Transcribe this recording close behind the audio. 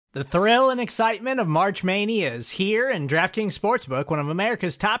The thrill and excitement of March Mania is here, and DraftKings Sportsbook, one of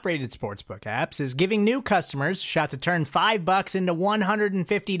America's top-rated sportsbook apps, is giving new customers a shot to turn $5 into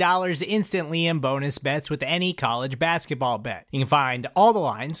 $150 instantly in bonus bets with any college basketball bet. You can find all the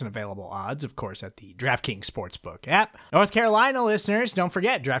lines and available odds, of course, at the DraftKings Sportsbook app. North Carolina listeners, don't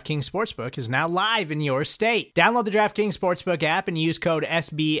forget, DraftKings Sportsbook is now live in your state. Download the DraftKings Sportsbook app and use code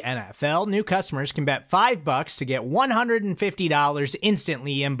SBNFL. New customers can bet $5 to get $150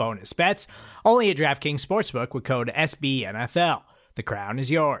 instantly in bonus bets, only at DraftKings Sportsbook with code SBNFL. The crown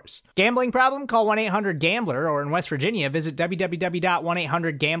is yours. Gambling problem? Call 1-800-GAMBLER, or in West Virginia, visit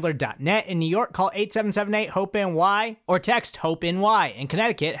www.1800gambler.net. In New York, call 877-8-HOPE-NY or text HOPE-NY. In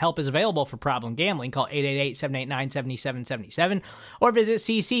Connecticut, help is available for problem gambling. Call 888-789-7777 or visit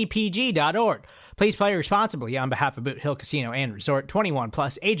ccpg.org. Please play responsibly on behalf of Boot Hill Casino and Resort. 21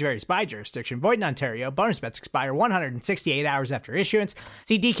 plus, age varies by jurisdiction. Void in Ontario. Bonus bets expire 168 hours after issuance.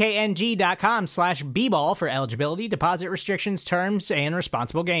 See dkng.com/bball for eligibility, deposit restrictions, terms, and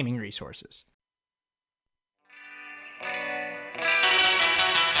responsible gaming resources.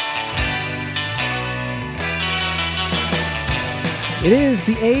 It is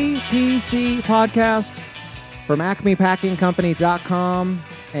the APC podcast from AcmePackingCompany.com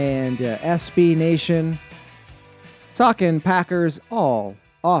and SB Nation, talking Packers all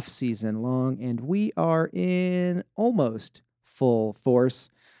off-season long, and we are in almost full force.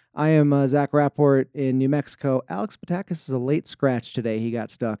 I am Zach Rapport in New Mexico. Alex Patakis is a late scratch today. He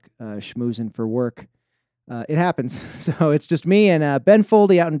got stuck schmoozing for work. It happens. So it's just me and Ben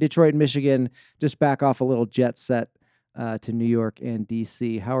Foldy out in Detroit, Michigan, just back off a little jet set to New York and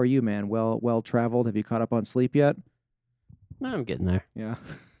D.C. How are you, man? Well traveled? Have you caught up on sleep yet? I'm getting there. Yeah.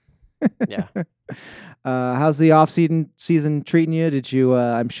 Yeah. How's the off-season treating you? Did you?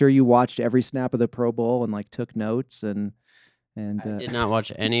 I'm sure you watched every snap of the Pro Bowl and took notes and. I did not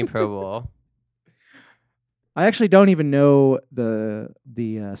watch any Pro Bowl. I actually don't even know the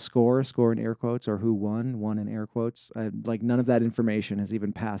score in air quotes, or who won in air quotes. None of that information has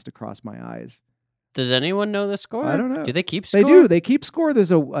even passed across my eyes. Does anyone know the score? I don't know. Do they keep score? They do. They keep score.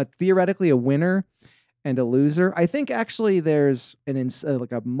 There's theoretically a winner and a loser. I think actually there's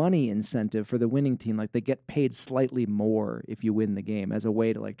a money incentive for the winning team. They get paid slightly more if you win the game, as a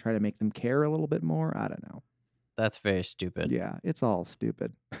way to try to make them care a little bit more. I don't know. That's very stupid. Yeah, it's all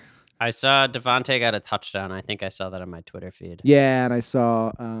stupid. I saw Devontae got a touchdown. I think I saw that on my Twitter feed. Yeah, and I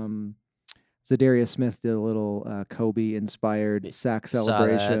saw Zadarius Smith did a little Kobe-inspired sack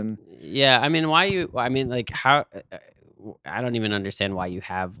celebration. Yeah, I mean, how? I don't even understand why you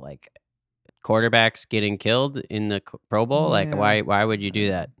have quarterbacks getting killed in the Pro Bowl. Yeah. Why would you do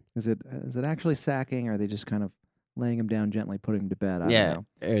that? Is it actually sacking, or are they just kind of laying him down gently, putting him to bed? I don't know.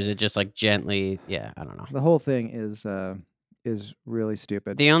 Or is it just gently? Yeah, I don't know. The whole thing is really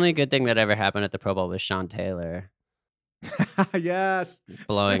stupid. The only good thing that ever happened at the Pro Bowl was Sean Taylor Yes,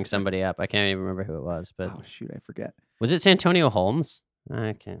 blowing somebody up. I can't even remember who it was, but oh shoot, I forget. Was it Santonio Holmes?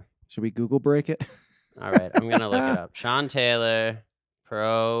 I can't. Should we Google break it? All right, I'm gonna look it up. Sean Taylor,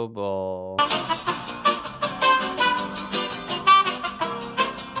 Pro Bowl.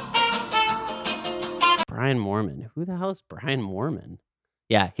 Brian Moorman. Who the hell is Brian Moorman?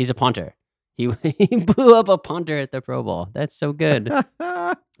 Yeah, he's a punter. He blew up a punter at the Pro Bowl. That's so good.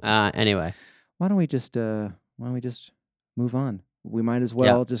 Anyway, why don't we just move on? We might as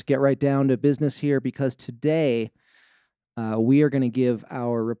well just get right down to business here, because today we are going to give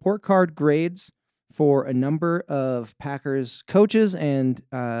our report card grades for a number of Packers coaches and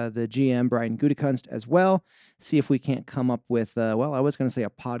the GM, Brian Gutekunst, as well. See if we can't come up with, I was going to say a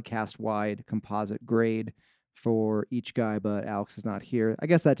podcast-wide composite grade for each guy, but Alex is not here. I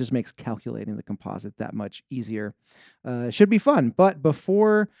guess that just makes calculating the composite that much easier. Should be fun. But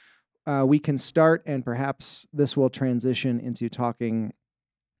before we can start, and perhaps this will transition into talking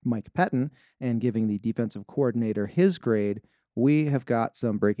Mike Pettine and giving the defensive coordinator his grade, we have got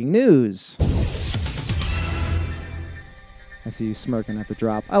some breaking news. I see you smirking at the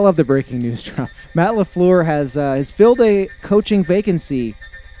drop. I love the breaking news drop. Matt LaFleur has filled a coaching vacancy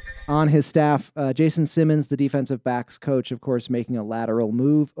on his staff. Jason Simmons, the defensive backs coach, of course, making a lateral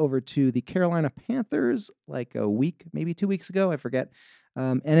move over to the Carolina Panthers a week, maybe 2 weeks ago. I forget.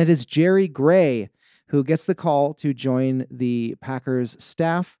 And it is Jerry Gray who gets the call to join the Packers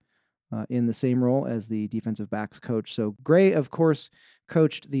staff in the same role as the defensive backs coach. So Gray, of course,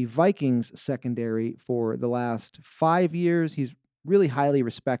 coached the Vikings secondary for the last 5 years. He's really highly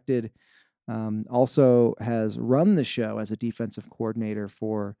respected. Also has run the show as a defensive coordinator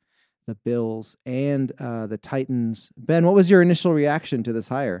for the Bills and the Titans. Ben, what was your initial reaction to this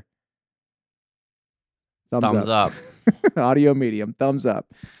hire? Thumbs up. Audio medium, thumbs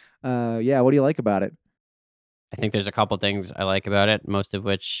up. Yeah, what do you like about it? I think there's a couple things I like about it, most of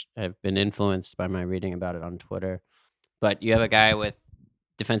which have been influenced by my reading about it on Twitter. But you have a guy with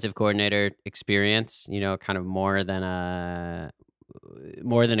defensive coordinator experience, kind of more than a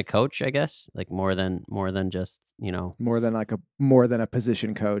coach, I guess, like more than just, More than a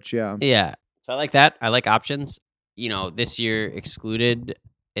position coach, yeah. Yeah. So I like that. I like options. This year excluded,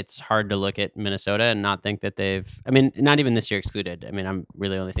 it's hard to look at Minnesota and not think that not even this year excluded. I mean, I'm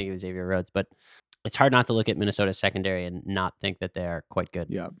really only thinking of Xavier Rhodes, but it's hard not to look at Minnesota's secondary and not think that they are quite good.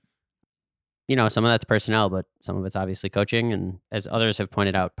 Yeah. Some of that's personnel, but some of it's obviously coaching. And as others have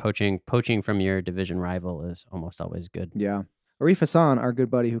pointed out, poaching from your division rival is almost always good. Yeah. Arif Hassan, our good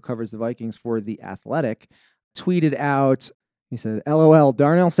buddy who covers the Vikings for The Athletic, tweeted out, he said, LOL,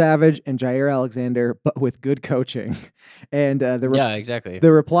 Darnell Savage and Jair Alexander, but with good coaching. And yeah, exactly.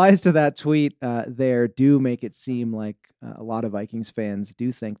 The replies to that tweet there do make it seem like a lot of Vikings fans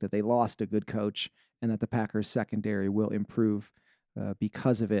do think that they lost a good coach and that the Packers secondary will improve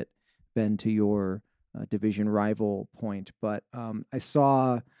because of it. Ben, to your division rival point. But I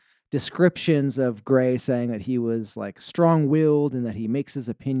saw descriptions of Gray saying that he was like strong-willed and that he makes his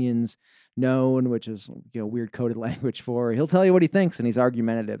opinions known, which is weird coded language for he'll tell you what he thinks and he's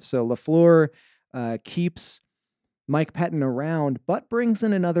argumentative. So LaFleur keeps Mike Pettin around, but brings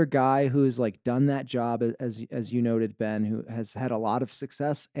in another guy who's like done that job as you noted, Ben, who has had a lot of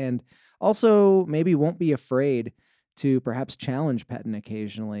success and also maybe won't be afraid to perhaps challenge Pettin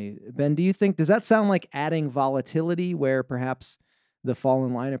occasionally. Ben, does that sound like adding volatility where perhaps the fall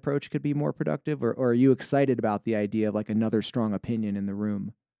in line approach could be more productive, or are you excited about the idea of like another strong opinion in the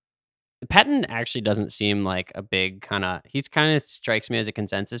room? Pettin actually doesn't seem like a big he's kind of strikes me as a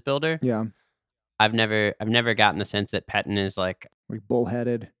consensus builder. Yeah. I've never gotten the sense that Pettin is like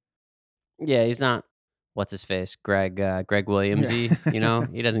bullheaded. Yeah, he's not what's his face, Greg Williamsy. Yeah.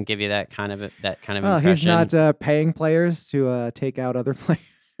 He doesn't give you that kind of impression. He's not paying players to take out other players.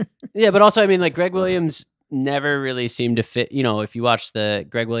 Yeah, but also I mean, like Greg Williams never really seemed to fit. If you watch the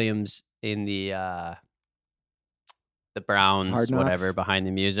Greg Williams in the Browns, whatever, behind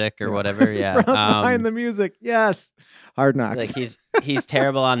the music or whatever. Yeah, Browns behind the music. Yes, Hard Knocks. Like he's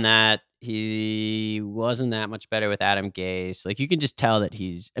terrible on that. He wasn't that much better with Adam Gase. Like you can just tell that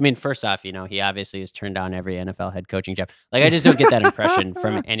first off, he obviously has turned down every NFL head coaching job. Like I just don't get that impression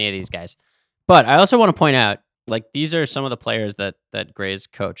from any of these guys. But I also want to point out, like these are some of the players that Gray's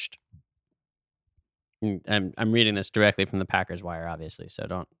coached. I'm reading this directly from the Packers Wire, obviously, so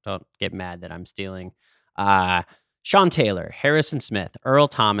don't get mad that I'm stealing. Sean Taylor, Harrison Smith, Earl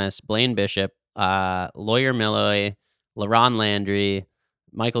Thomas, Blaine Bishop, Lawyer Milloy, LaRon Landry,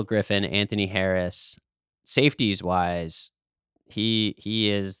 Michael Griffin, Anthony Harris. Safeties wise, he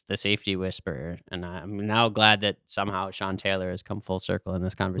is the safety whisperer, and I'm now glad that somehow Sean Taylor has come full circle in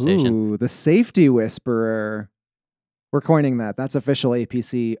this conversation. Ooh, the safety whisperer. We're coining that. That's official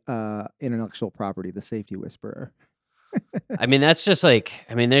APC intellectual property, the safety whisperer. That's just like,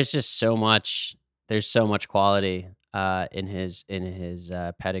 there's just so much quality in his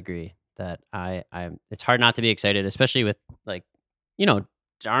pedigree that it's hard not to be excited, especially with like,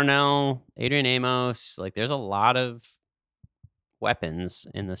 Darnell, Adrian Amos, like there's a lot of weapons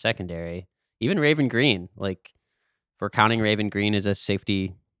in the secondary. Even Raven Green, like if we're counting Raven Green as a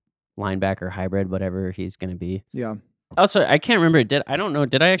safety linebacker hybrid, whatever he's going to be. Yeah. Also, I can't remember. Did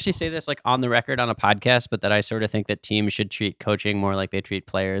I actually say this like on the record on a podcast, but that I sort of think that teams should treat coaching more like they treat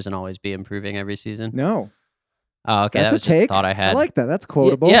players and always be improving every season? No. Oh, okay. That's that was just a thought I had. I like that. That's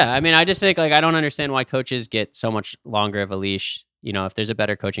quotable. Yeah. I just think like I don't understand why coaches get so much longer of a leash. If there's a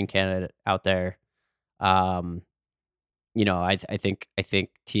better coaching candidate out there, I think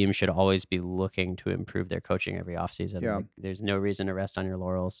teams should always be looking to improve their coaching every offseason. Yeah. Like, there's no reason to rest on your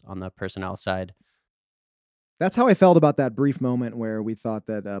laurels on the personnel side. That's how I felt about that brief moment where we thought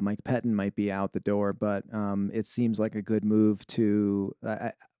that Mike Pettin might be out the door, but it seems like a good move to.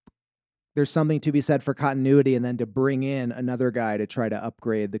 There's something to be said for continuity, and then to bring in another guy to try to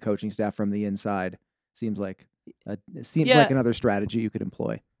upgrade the coaching staff from the inside seems like like another strategy you could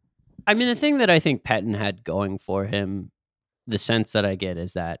employ. The thing that I think Pettin had going for him, the sense that I get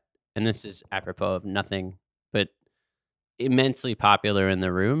is that, and this is apropos of nothing, but immensely popular in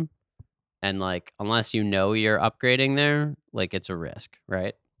the room. And like, unless you're upgrading there, like it's a risk,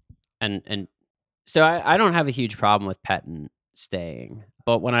 right? And so I don't have a huge problem with Pettin staying.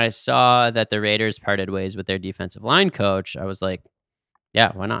 But when I saw that the Raiders parted ways with their defensive line coach, I was like,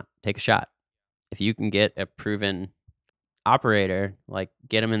 yeah, why not? Take a shot. If you can get a proven operator, like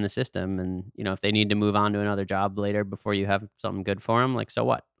get him in the system, and if they need to move on to another job later before you have something good for him, like so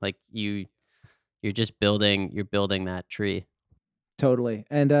what? Like you you're building that tree. Totally.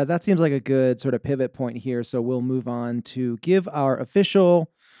 And that seems like a good sort of pivot point here. So we'll move on to give our official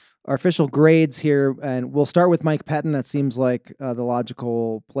grades here. And we'll start with Mike Pettine. That seems like the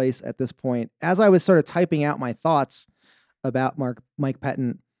logical place at this point. As I was sort of typing out my thoughts about Mike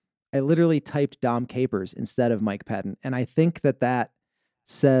Pettine, I literally typed Dom Capers instead of Mike Pettine. And I think that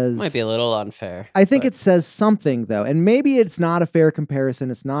says... Might be a little unfair. I think it says something, though. And maybe it's not a fair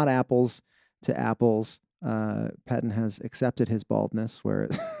comparison. It's not apples to apples. Pettine has accepted his baldness,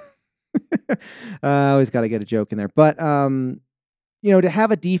 whereas I always got to get a joke in there. But to have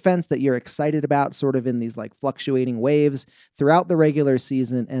a defense that you're excited about, sort of in these like fluctuating waves throughout the regular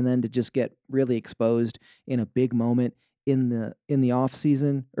season, and then to just get really exposed in a big moment in the off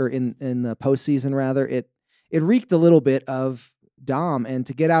season, or in the postseason rather, it reeked a little bit of Dom, and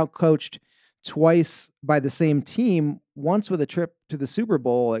to get out coached twice by the same team, once with a trip to the Super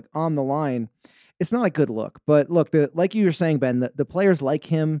Bowl like on the line. It's not a good look. But look, like you were saying, Ben, the players like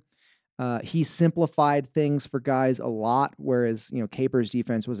him. He simplified things for guys a lot, whereas Capers'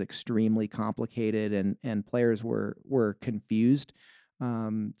 defense was extremely complicated and players were confused.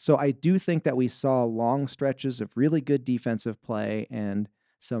 So I do think that we saw long stretches of really good defensive play and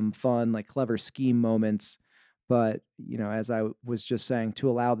some fun, like clever scheme moments. But as I was just saying, to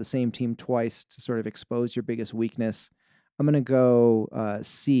allow the same team twice to sort of expose your biggest weakness, I'm going to go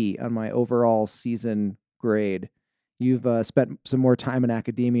C on my overall season grade. You've spent some more time in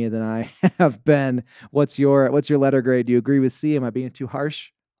academia than I have been. What's your letter grade? Do you agree with C? Am I being too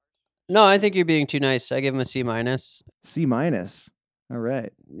harsh? No, I think you're being too nice. I give him a C minus. C minus. All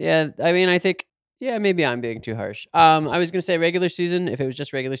right. Yeah, I mean, I think maybe I'm being too harsh. I was gonna say regular season. If it was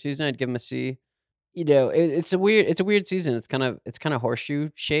just regular season, I'd give him a C. It's a weird season. It's kind of horseshoe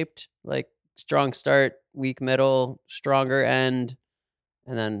shaped, like strong start, weak middle, stronger end,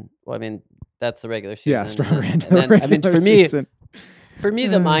 and then that's the regular season. Yeah, stronger end. For me,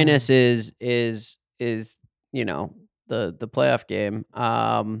 the minus is the playoff game.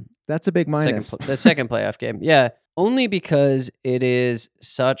 That's a big minus. The second playoff game. Yeah, only because it is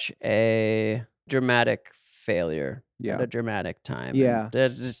such a dramatic failure. Yeah. At a dramatic time. Yeah.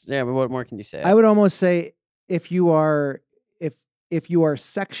 That's just, what more can you say? I would almost say if you are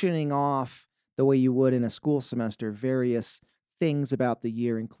sectioning off the way you would in a school semester various things about the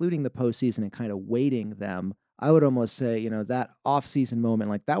year, including the postseason, and kind of weighting them, I would almost say, that off-season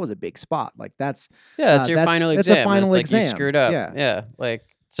moment, like that was a big spot. Like that's your final exam. It's a final exam. Like you screwed up.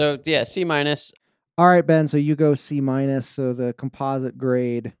 Yeah. C minus. All right, Ben. So you go C minus. So the composite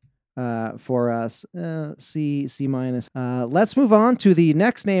grade for us, C minus. Let's move on to the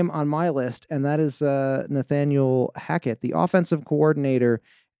next name on my list, and that is Nathaniel Hackett, the offensive coordinator.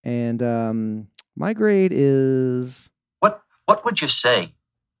 And my grade is... What would you say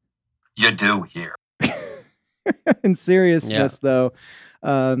you do here? In seriousness, though,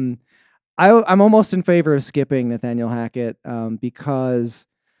 I'm almost in favor of skipping Nathaniel Hackett because,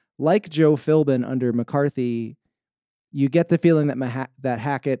 like Joe Philbin under McCarthy, you get the feeling that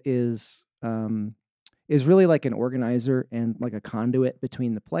Hackett is really like an organizer and like a conduit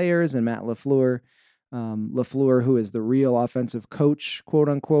between the players and Matt LaFleur. LaFleur, who is the real offensive coach, quote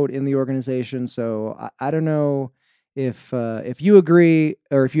unquote, in the organization. So I don't know if you agree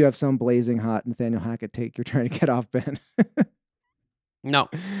or if you have some blazing hot Nathaniel Hackett take you're trying to get off, Ben. No,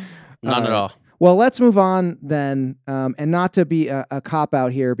 none at all. Well, let's move on then, and not to be a cop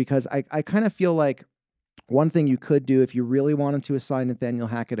out here, because I kind of feel like one thing you could do if you really wanted to assign Nathaniel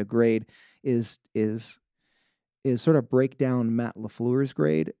Hackett a grade is sort of break down Matt LaFleur's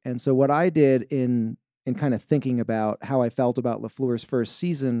grade. And so what I did in kind of thinking about how I felt about LaFleur's first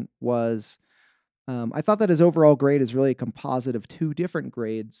season was I thought that his overall grade is really a composite of two different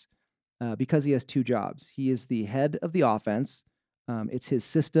grades because he has two jobs. He is the head of the offense. It's his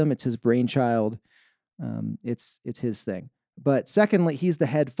system. It's his brainchild. It's his thing. But secondly, he's the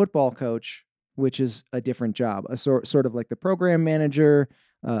head football coach, which is a different job, a sort of like the program manager,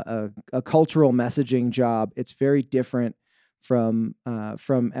 a cultural messaging job. It's very different from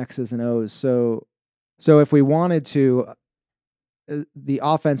X's and O's. So if we wanted to, the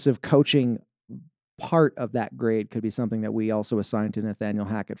offensive coaching part of that grade could be something that we also assign to Nathaniel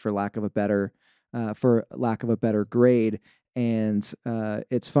Hackett for lack of a better grade. And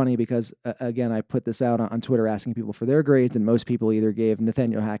it's funny because, again, I put this out on Twitter asking people for their grades, and most people either gave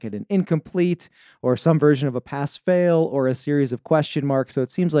Nathaniel Hackett an incomplete or some version of a pass-fail or a series of question marks. So it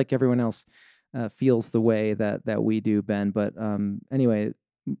seems like everyone else feels the way that we do, Ben. But anyway,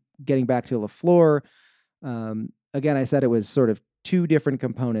 getting back to LaFleur, again, I said it was sort of two different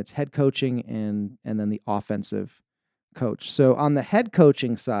components, head coaching and then the offensive coach. So on the head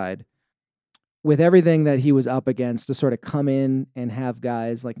coaching side, with everything that he was up against, to sort of come in and have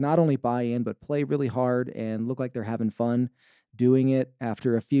guys like not only buy in, but play really hard and look like they're having fun doing it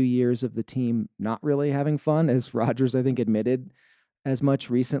after a few years of the team not really having fun, as Rodgers, I think, admitted as much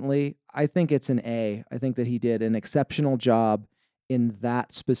recently. I think it's an A. I think that he did an exceptional job in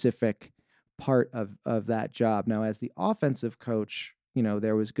that specific part of that job. Now, as the offensive coach,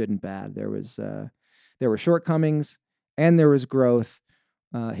 there was good and bad. There were shortcomings and there was growth.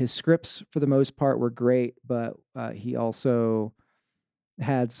 His scripts, for the most part, were great, but he also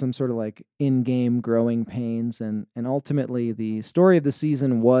had some sort of like in-game growing pains, and ultimately the story of the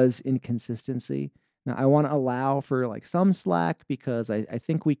season was inconsistency. Now, I want to allow for like some slack because I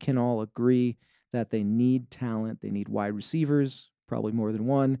think we can all agree that they need talent. They need wide receivers, probably more than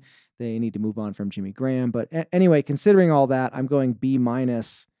one. They need to move on from Jimmy Graham. But anyway, considering all that, I'm going B-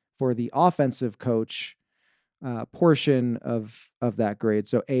 for the offensive coach portion of that grade.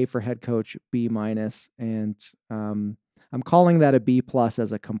 So A for head coach, B-, and I'm calling that a B+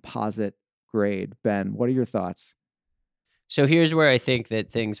 as a composite grade. Ben, what are your thoughts? So here's where I think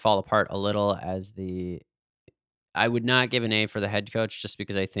that things fall apart a little. I would not give an A for the head coach, just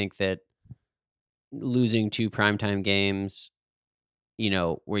because I think that losing 2 primetime games,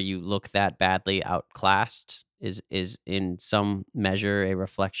 where you look that badly outclassed, is in some measure a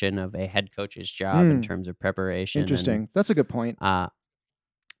reflection of a head coach's job in terms of preparation. Interesting. That's a good point.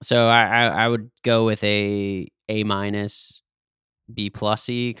 So I would go with a A-,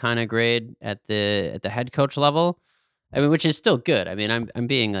 B+y kind of grade at the head coach level. I mean, which is still good. I mean, I'm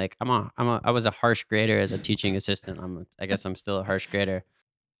being like, I was a harsh grader as a teaching assistant. I guess I'm still a harsh grader.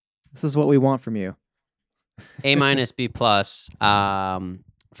 This is what we want from you. A-, B+.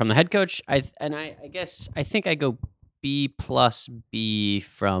 From the head coach, I guess I think I go B+, B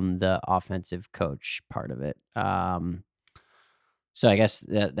from the offensive coach part of it. So I guess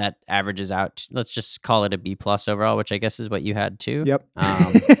that averages out. Let's just call it a B+ overall, which I guess is what you had too. Yep.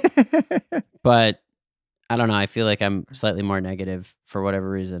 But I don't know. I feel like I'm slightly more negative for whatever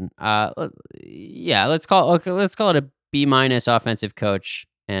reason. Yeah, let's call it a B- offensive coach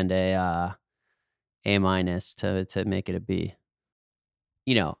and a A- to make it a B.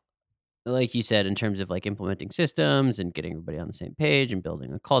 Like you said, in terms of like implementing systems and getting everybody on the same page and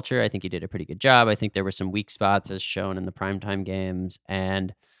building a culture, I think he did a pretty good job. I think there were some weak spots as shown in the primetime games.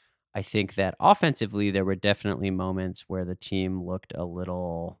 And I think that offensively, there were definitely moments where the team looked a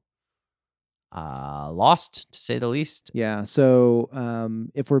little lost, to say the least. Yeah. So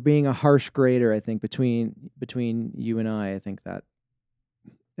if we're being a harsh grader, I think between you and I think that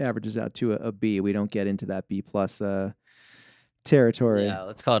averages out to a B. We don't get into that B+ territory. Yeah,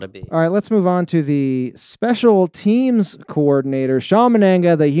 let's call it a B. All right, let's move on to the special teams coordinator. Sean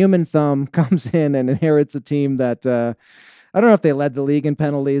Mennenga, the human thumb, comes in and inherits a team that I don't know if they led the league in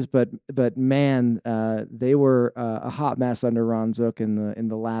penalties, but man, they were a hot mess under Ron Zook in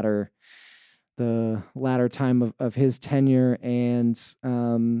the latter time of his tenure. And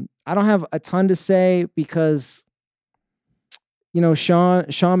I don't have a ton to say because Sean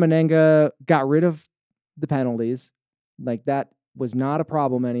Mennenga got rid of the penalties. Like, that was not a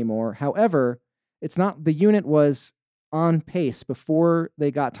problem anymore. However, the unit was on pace before they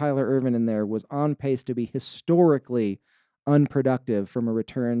got Tyler Ervin in there, was on pace to be historically unproductive from a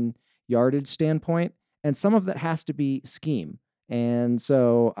return yardage standpoint. And some of that has to be scheme. And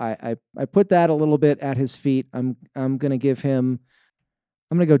so I put that a little bit at his feet. I'm going to give him,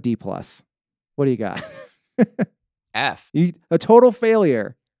 I'm going to go D+. What do you got? F. A total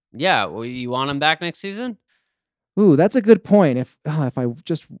failure. Yeah. Well, you want him back next season? Ooh, that's a good point. If I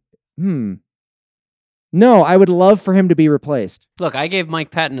just, no, I would love for him to be replaced. Look, I gave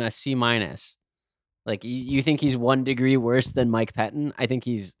Mike Pettin a C-. Like, you think he's 1 degree worse than Mike Pettin? I think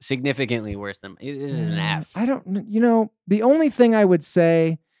he's significantly worse than. This is an F. I don't. The only thing I would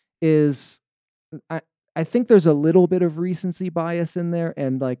say is, I think there's a little bit of recency bias in there,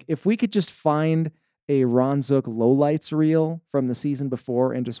 and like if we could just find a Ron Zook lowlights reel from the season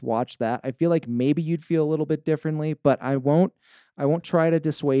before and just watch that, I feel like maybe you'd feel a little bit differently. But I won't try to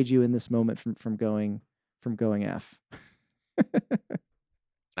dissuade you in this moment from going F.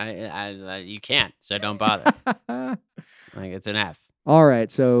 You can't, so don't bother. Like, it's an F. All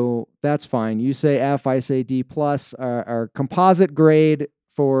right, so that's fine. You say F, I say D+. Our composite grade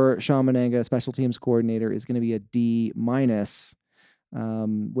for Sean Mennenga, special teams coordinator, is going to be a D-, which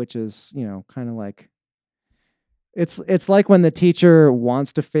is, kind of like, it's like when the teacher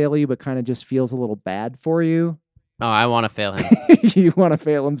wants to fail you but kind of just feels a little bad for you. Oh, I want to fail him. You want to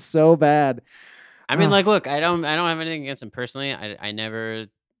fail him so bad. I mean, like, look, I don't have anything against him personally. I never.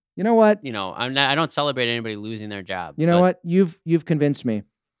 You know what? I don't celebrate anybody losing their job. You know what? You've convinced me.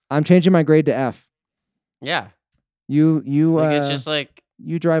 I'm changing my grade to F. Yeah. You It's just like,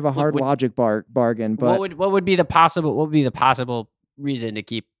 you drive a hard logic bargain, but what would be the possible reason to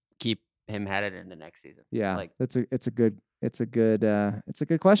keep him headed into next season? yeah, Like, it's a good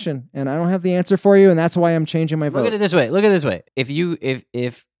question, and I don't have the answer for you, and that's why I'm changing my vote. Look at it this way.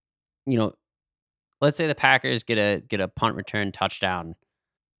 If let's say the Packers get a punt return touchdown,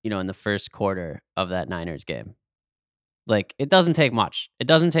 in the first quarter of that Niners game. Like, it doesn't take much. It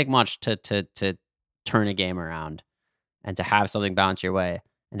doesn't take much to turn a game around and to have something bounce your way,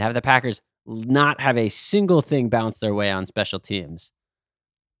 and have the Packers not have a single thing bounce their way on special teams.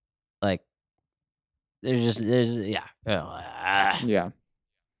 Like, there's Yeah.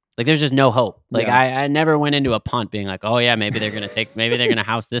 Like, there's just no hope. Like, Yeah. I never went into a punt being like, oh yeah, maybe they're gonna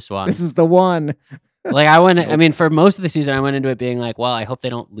house this one. This is the one. Like, I mean, for most of the season, I went into it being like, well, I hope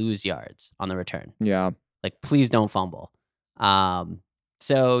they don't lose yards on the return. Yeah. Like, please don't fumble.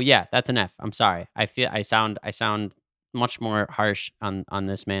 So yeah, that's an F. I'm sorry. I feel I sound much more harsh on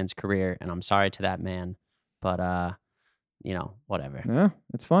this man's career, and I'm sorry to that man. But whatever. Yeah,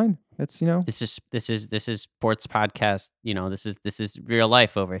 it's fine. It's This is sports podcast. This is real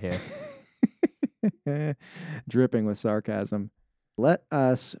life over here. dripping with sarcasm. Let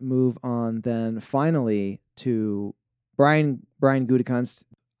us move on then finally to Brian Gutekunst.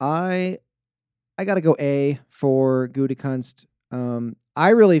 I got to go A for Gutekunst. I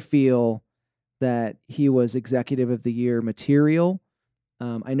really feel that he was executive of the year material.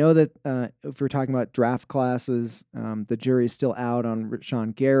 I know that if we're talking about draft classes, the jury's still out on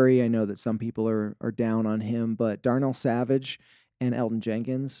Rashawn Gary. I know that some people are down on him, but Darnell Savage and Elton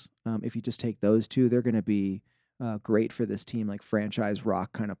Jenkins, if you just take those two, they're going to be great for this team, like franchise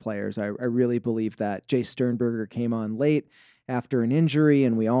rock kind of players. I really believe that. Jay Sternberger came on late after an injury,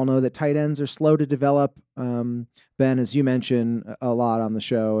 and we all know that tight ends are slow to develop. Ben, as you mentioned a lot on the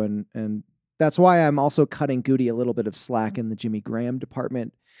show, and that's why I'm also cutting Goody a little bit of slack in the Jimmy Graham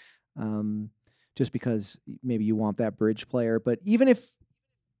department, just because maybe you want that bridge player. But even if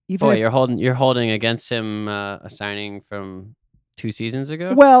you're holding against him a signing from 2 seasons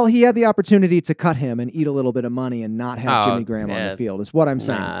ago. Well, he had the opportunity to cut him and eat a little bit of money and not have Jimmy Graham on the field, is what I'm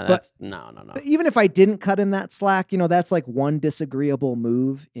saying. But no. Even if I didn't cut him that slack, that's like one disagreeable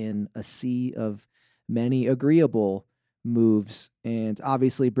move in a sea of many agreeable moves. And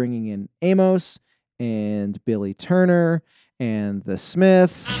obviously bringing in Amos and Billy Turner and the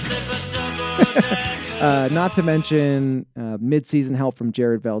Smiths. Not to mention midseason help from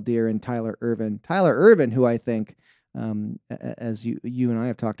Jared Valdir and Tyler Irvin. Tyler Irvin, who I think, as you and I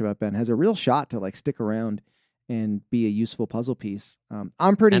have talked about, Ben, has a real shot to like stick around and be a useful puzzle piece.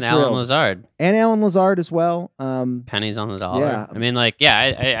 I'm pretty thrilled. And Alan Lazard as well. Pennies on the dollar. Yeah. I mean, like,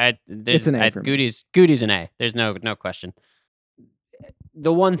 yeah, it's an A for me. Goody's an A. There's no question.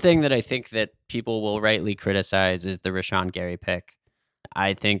 The one thing that I think that people will rightly criticize is the Rashawn Gary pick.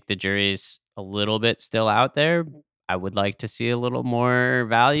 I think the jury's a little bit still out there. I would like to see a little more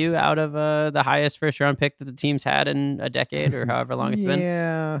value out of the highest first round pick that the team's had in a decade or however long it's been.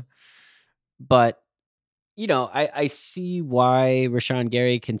 Yeah. But, I see why Rashawn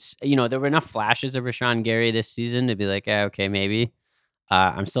Gary can, there were enough flashes of Rashawn Gary this season to be like, okay, maybe.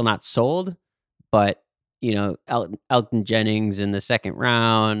 I'm still not sold, but, Elton Jennings in the second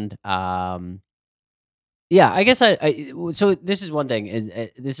round. Yeah, I guess so this is one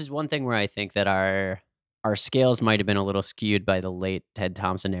thing where I think that our scales might have been a little skewed by the late Ted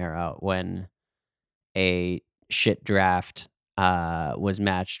Thompson era when a shit draft was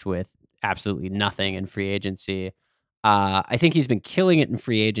matched with absolutely nothing in free agency. I think he's been killing it in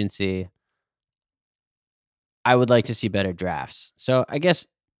free agency. I would like to see better drafts. So I guess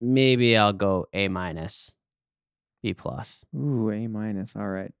maybe I'll go A-, B+. Ooh, A-. All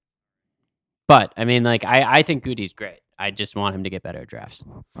right. But I mean, like, I think Goody's great. I just want him to get better at drafts.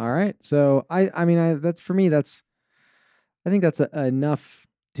 All right. So I mean, that's for me. I think that's enough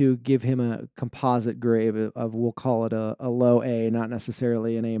to give him a composite grade of we'll call it a low A, not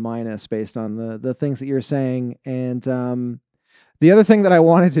necessarily an A- based on the things that you're saying. And the other thing that I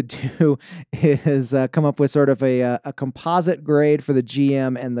wanted to do is come up with sort of a composite grade for the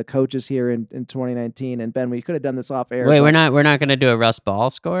GM and the coaches here in 2019. And Ben, we could have done this off air. Wait, we're not going to do a Russ Ball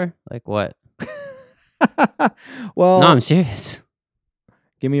score? Like what? Well, no, I'm serious.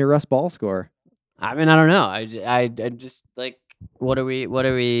 Give me your Russ Ball score. I mean, I don't know. I just like, what are we?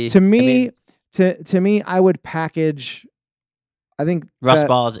 To me, to me, I would package. I think Russ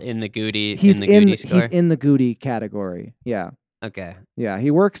Ball's in the Goody. He's score? He's in the Goody category. Yeah. Okay. Yeah,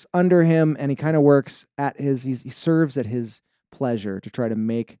 he works under him, and he kind of works at his. He serves at his pleasure to try to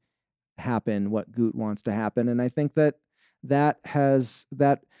make happen what Goot wants to happen, and I think that that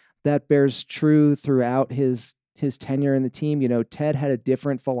bears true throughout his tenure in the team. Ted had a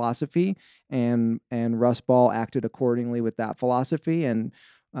different philosophy, and Russ Ball acted accordingly with that philosophy, and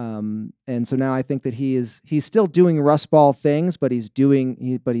so now I think that he's still doing Russ Ball things, but he's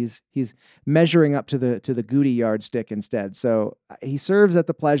measuring up to the Goody yardstick instead. So he serves at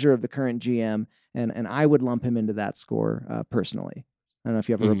the pleasure of the current GM, and I would lump him into that score personally. I don't know if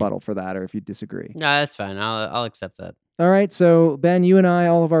you have a rebuttal for that or if you disagree. No, that's fine. I'll accept that. All right, so Ben, you and I,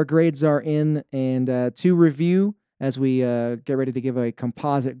 all of our grades are in, and to review as we get ready to give a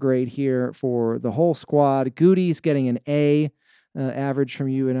composite grade here for the whole squad. Goody's getting an A average from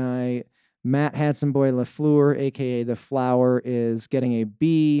you and I. Matt Hadson-Boy LaFleur, aka the Flower, is getting a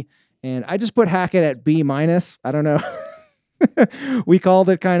B, and I just put Hackett at B-. I don't know. We called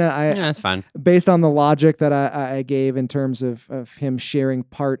it kind of. Yeah, that's fine. Based on the logic that I gave in terms of him sharing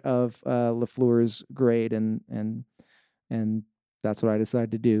part of LaFleur's grade, and that's what I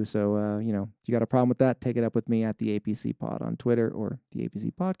decided to do. So, if you got a problem with that, take it up with me at the APC Pod on Twitter or the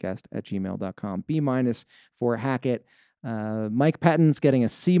APC Podcast at gmail.com. B- for Hackett. Mike Pettin's getting a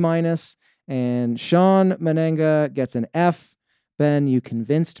C-, and Sean Menenga gets an F. Ben, you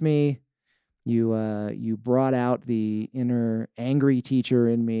convinced me. You brought out the inner angry teacher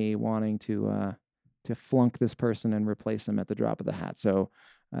in me wanting to flunk this person and replace them at the drop of the hat. So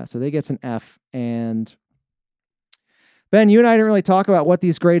they get an F. And Ben, you and I didn't really talk about what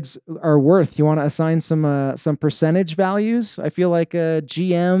these grades are worth. You want to assign some percentage values? I feel like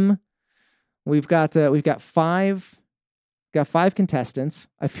GM, we've got five contestants.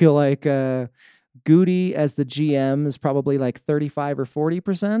 I feel like Goody as the GM is probably like 35 or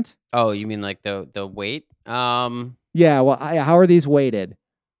 40%. Oh, you mean like the weight? Yeah. Well, how are these weighted?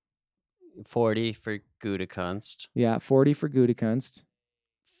 40 for Gutekunst. Yeah, 40 for Gutekunst.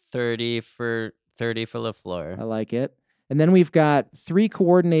 30 for LaFleur. I like it. And then we've got 3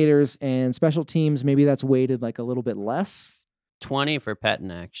 coordinators and special teams. Maybe that's weighted like a little bit less. 20 for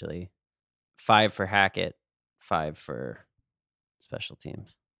Pettin, actually. 5 for Hackett. 5 for special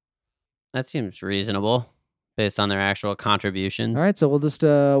teams. That seems reasonable based on their actual contributions. All right, so we'll just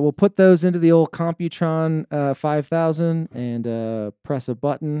we'll put those into the old Computron 5000 and press a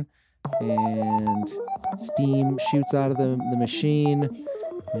button, and steam shoots out of the machine,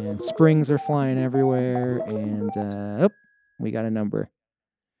 and springs are flying everywhere, and we got a number.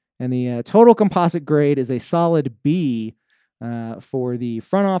 And the total composite grade is a solid B for the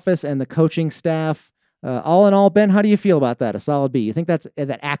front office and the coaching staff. All in all, Ben, how do you feel about that? A solid B. You think that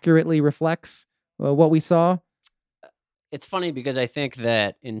accurately reflects what we saw? It's funny because I think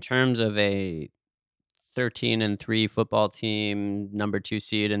that in terms of a 13-3 football team, number 2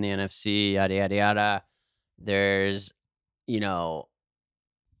 seed in the NFC, yada yada yada, there's,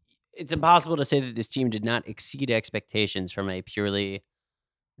 it's impossible to say that this team did not exceed expectations from a purely,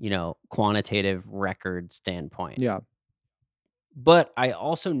 quantitative record standpoint. Yeah. But I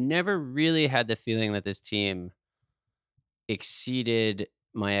also never really had the feeling that this team exceeded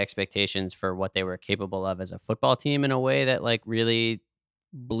my expectations for what they were capable of as a football team in a way that like really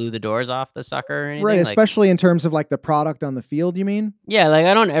blew the doors off the sucker or anything. Right, especially in terms of like the product on the field, you mean? Yeah, like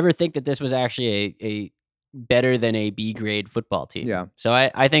I don't ever think that this was actually a better than a B grade football team. Yeah. So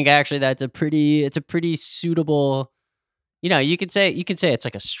I think actually that's a pretty suitable. You could say it's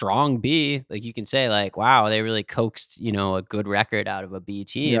like a strong B. Like you can say like, wow, they really coaxed, a good record out of a B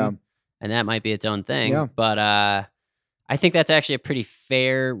team. Yeah. And that might be its own thing. Yeah. But I think that's actually a pretty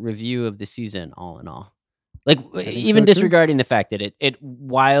fair review of the season, all in all. Like even disregarding the fact that it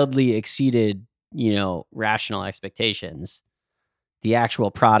wildly exceeded, rational expectations, the actual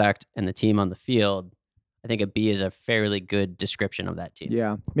product and the team on the field, I think a B is a fairly good description of that team.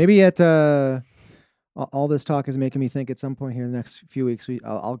 Yeah. Maybe at all this talk is making me think at some point here in the next few weeks,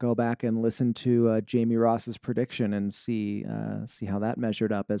 I'll go back and listen to Jamie Ross's prediction and see how that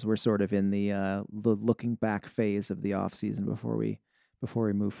measured up as we're sort of in the looking back phase of the off season before we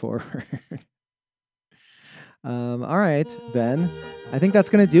move forward. All right, Ben, I think that's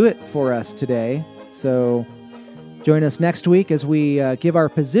going to do it for us today. So join us next week as we give our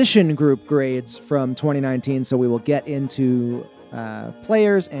position group grades from 2019. So we will get into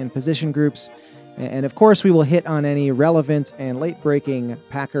players and position groups. And of course, we will hit on any relevant and late-breaking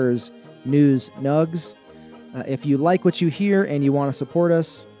Packers news nugs. If you like what you hear and you want to support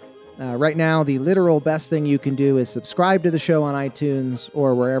us, right now, the literal best thing you can do is subscribe to the show on iTunes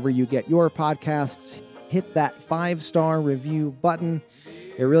or wherever you get your podcasts. Hit that 5-star review button.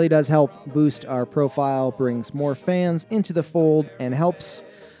 It really does help boost our profile, brings more fans into the fold, and helps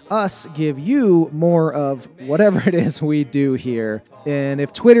us give you more of whatever it is we do here. And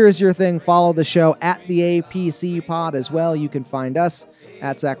if Twitter is your thing, follow the show at the APC Pod as well. You can find us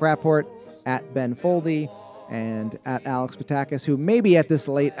at Zach Rapport, at Ben Foldy, and at Alex Patakis, who maybe at this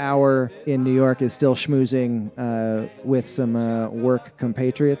late hour in New York is still schmoozing with some work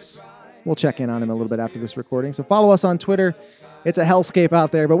compatriots. We'll check in on him a little bit after this recording. So follow us on Twitter. It's a hellscape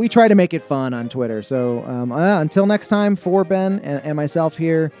out there, but we try to make it fun on Twitter. So until next time, for Ben and myself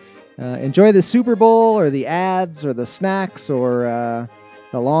here, enjoy the Super Bowl or the ads or the snacks or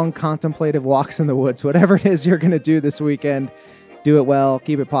the long contemplative walks in the woods. Whatever it is you're going to do this weekend, do it well,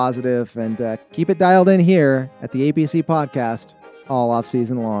 keep it positive, and keep it dialed in here at the APC Podcast all off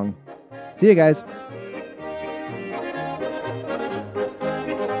season long. See you guys.